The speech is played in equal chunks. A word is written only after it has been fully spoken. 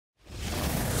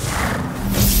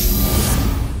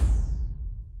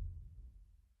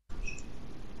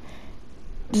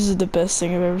This is the best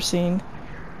thing I've ever seen.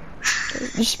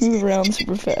 Just move around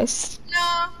super fast.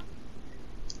 No.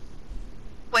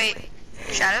 Wait.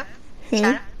 Shadow? Huh?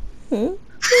 Shadow? Huh?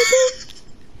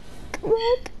 Come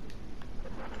on.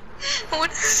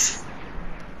 What is...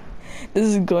 This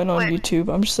is going on Wait.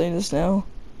 YouTube. I'm just saying this now.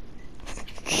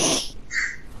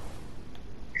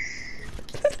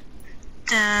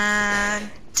 Dun,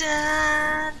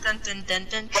 dun, dun, dun, dun,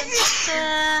 dun, dun,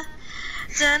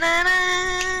 dun, dun, dun,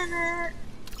 dun.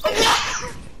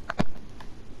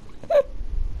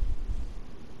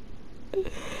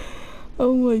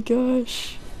 Oh my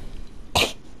gosh.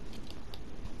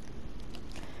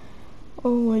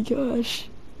 Oh my gosh.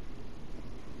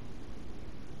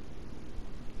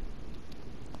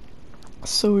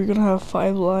 So we're gonna have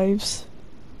 5 lives.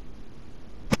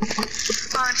 Oh,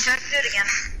 I'm trying to do it again.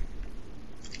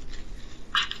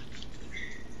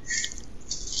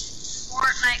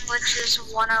 Fortnite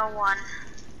glitches 101.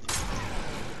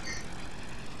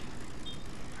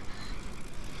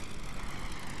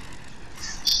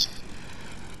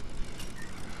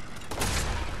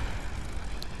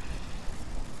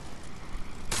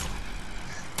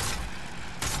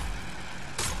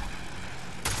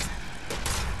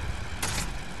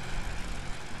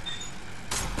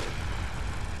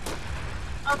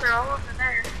 Oh, they're all over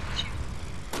there.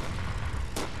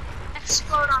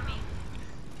 Explode on me.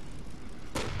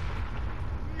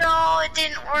 No, it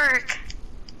didn't work.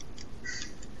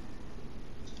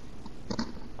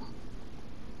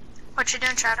 What you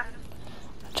doing, Shadow?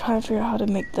 I'm trying to figure out how to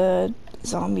make the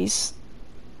zombies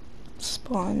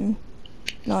spawn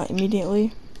not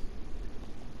immediately.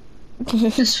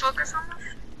 Just focus on them.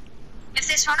 If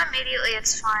they spawn immediately,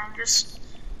 it's fine. Just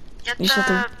get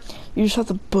You just have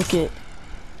to book it.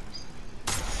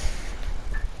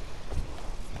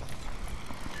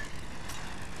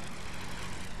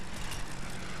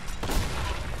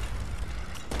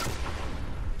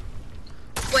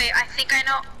 Wait, I think I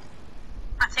know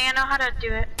how to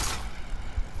do it.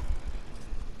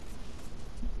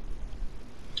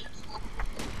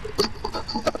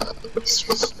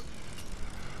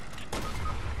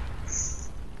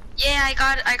 Yeah,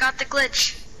 I got the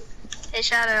glitch. Hey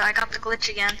Shadow, I got the glitch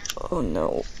again. Oh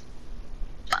no.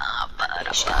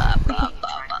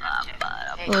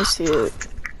 Let me see it.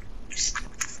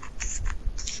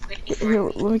 Here,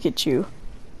 let me get you.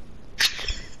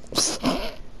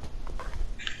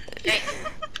 Hey.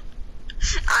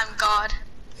 I'm God.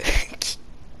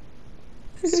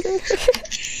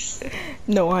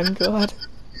 No, I'm God.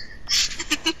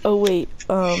 Oh wait,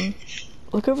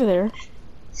 look over there.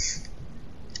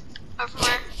 Over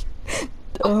where?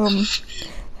 Run.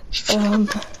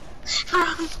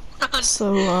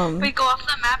 So, We go off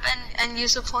the map and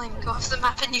use a plane. Go off the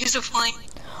map and use a plane.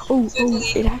 oh,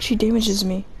 it actually damages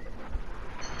me.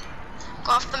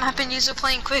 Go off the map and use a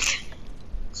plane, quick.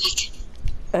 Quick.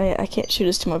 I can't shoot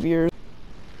this to my viewers.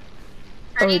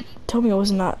 Ready? Oh, tell me I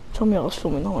was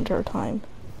filming the whole entire time.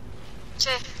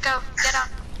 Okay, go, get out.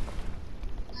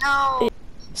 No.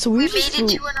 So We just made it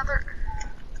flew, to another.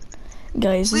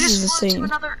 guys, We this is just flew to insane.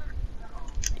 another.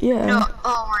 Yeah. No.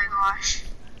 Oh my gosh.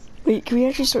 Wait, can we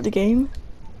actually start the game?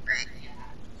 Wait.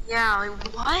 Yeah.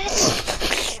 Like,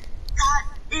 what?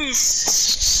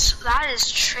 That is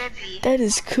trippy. That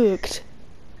is cooked.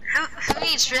 Who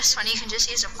needs this when you can just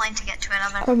use a plane to get to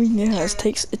another? I mean, yeah, area?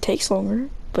 it takes longer,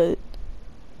 but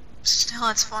Still,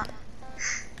 it's fun.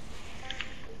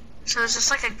 So is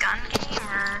this like a gun game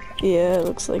or? yeah, it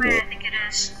looks like Wait, it. I think it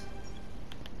is.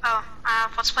 Oh,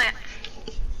 let's play it.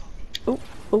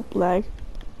 Oh, lag.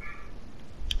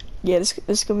 Yeah, this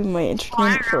is gonna be my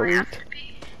entertainment for a Really have week.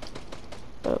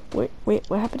 to be. Wait,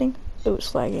 what happening? Oh,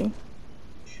 it's lagging.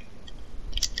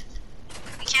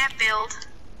 We can't build.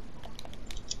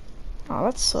 Oh,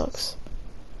 that sucks.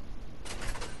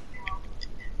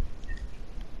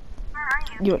 Where are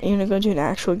you? You wanna go do an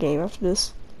actual game after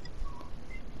this?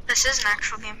 This is an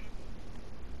actual game.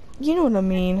 You know what I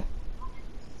mean.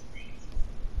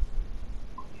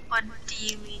 What do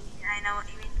you mean? I know what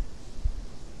you mean.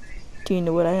 Do you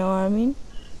know what I mean?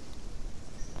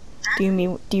 Do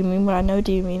you mean what I know?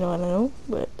 Do you mean what I know?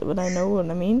 What I know what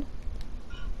I mean?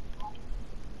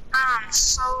 I'm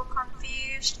so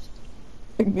confused.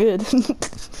 Good.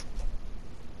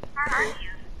 Where are you?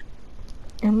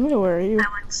 I'm gonna where are you? I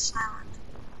went silent.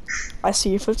 I see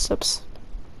your footsteps.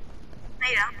 No,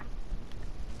 you don't.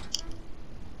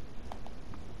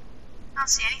 I don't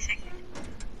see anything.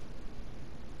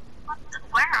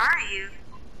 Where are you?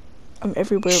 I'm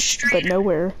everywhere Straight but up.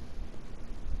 nowhere.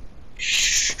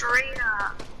 Straight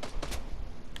up.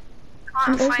 Come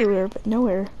I'm on, fight me. everywhere but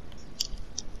nowhere.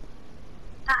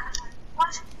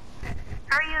 What?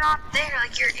 How are you not there?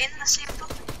 Like, you're in the same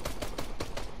building.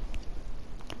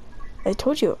 I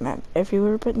told you, I'm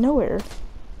everywhere but nowhere.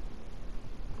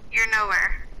 You're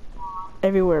nowhere.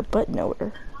 Everywhere but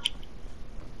nowhere.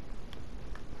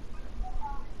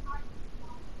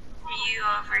 Are you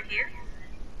over here?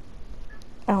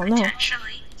 I don't know.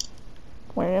 Potentially.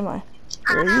 Where am I?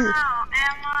 I Where don't are you? know.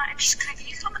 Emma, can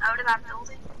you come out of that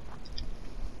building?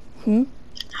 Hmm?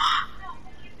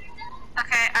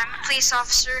 Okay, I'm a police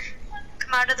officer.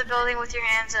 Come out of the building with your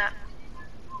hands up.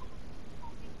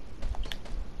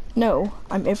 No,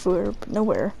 I'm everywhere but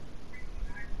nowhere.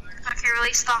 Okay,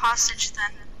 release the hostage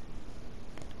then.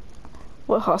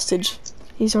 What hostage?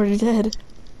 He's already dead.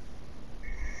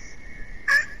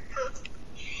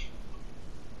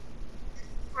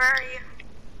 Where are you?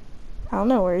 I don't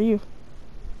know, where are you?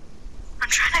 I'm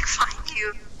trying to find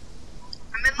you.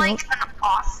 I'm in like an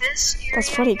office area. That's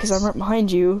funny, because I'm right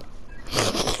behind you.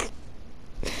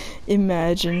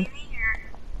 Imagine.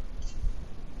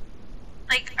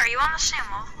 Like, are you on the same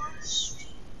level as us?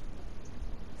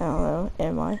 I don't know,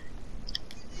 am I?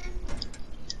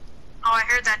 Oh, I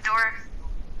heard that door.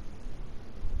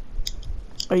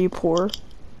 Are you poor?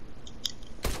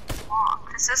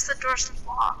 Locked. It says the door's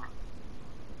locked.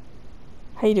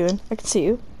 How you doing? I can see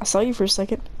you. I saw you for a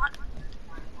second. What?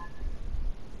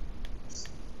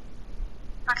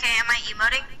 Okay, am I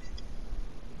emoting?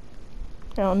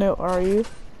 I don't know, are you?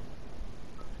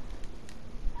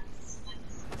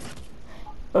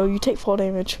 Oh, you take fall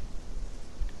damage.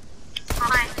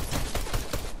 Fine.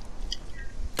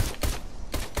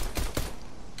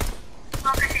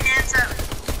 Okay, hands up.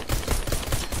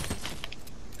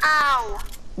 Ow!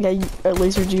 Yeah, I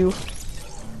lasered you.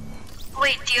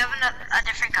 Wait, do you have a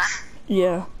different gun?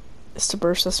 Yeah. It's the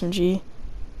burst SMG.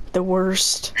 The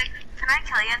worst. Like, can I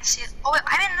kill you and see it? Oh, wait,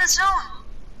 I'm in the zone!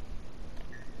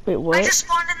 Wait, what? I just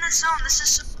spawned in the zone. This is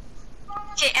so...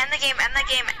 Okay, end the game, end the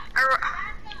game.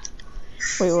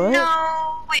 Wait, what?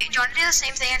 No! Wait, do you want to do the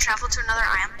same thing and travel to another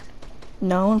island?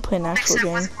 No, I want to play an actual Except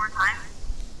game. with more time.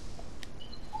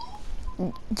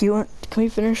 Do you want? Can we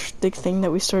finish the thing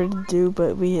that we started to do,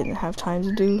 but we didn't have time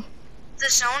to do? The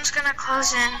zone's gonna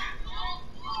close in.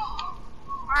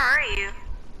 Where are you?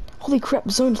 Holy crap!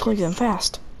 The zone's closing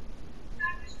fast.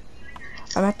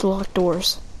 I'm at the locked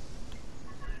doors.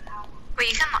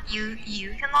 Wait, you can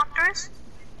you can lock doors?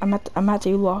 I'm at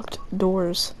the locked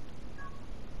doors.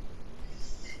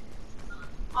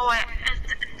 Oh wait,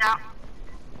 down.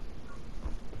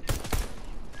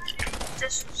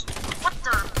 This. What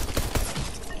the?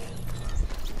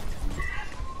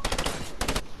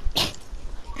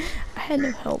 I had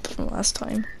no help from last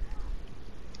time.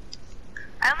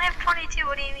 I only have 22.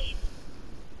 What do you mean?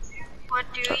 What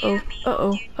do Uh oh. you mean? Uh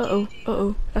oh. Uh oh. Uh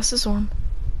oh. That's the storm.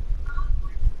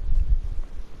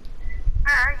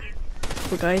 Where are you?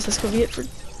 Well, guys, that's gonna be it for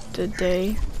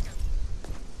today.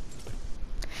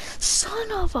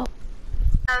 Son of a. No,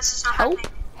 this is not Help!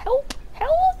 happening. Help!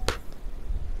 Help!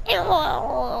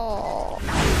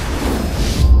 Help!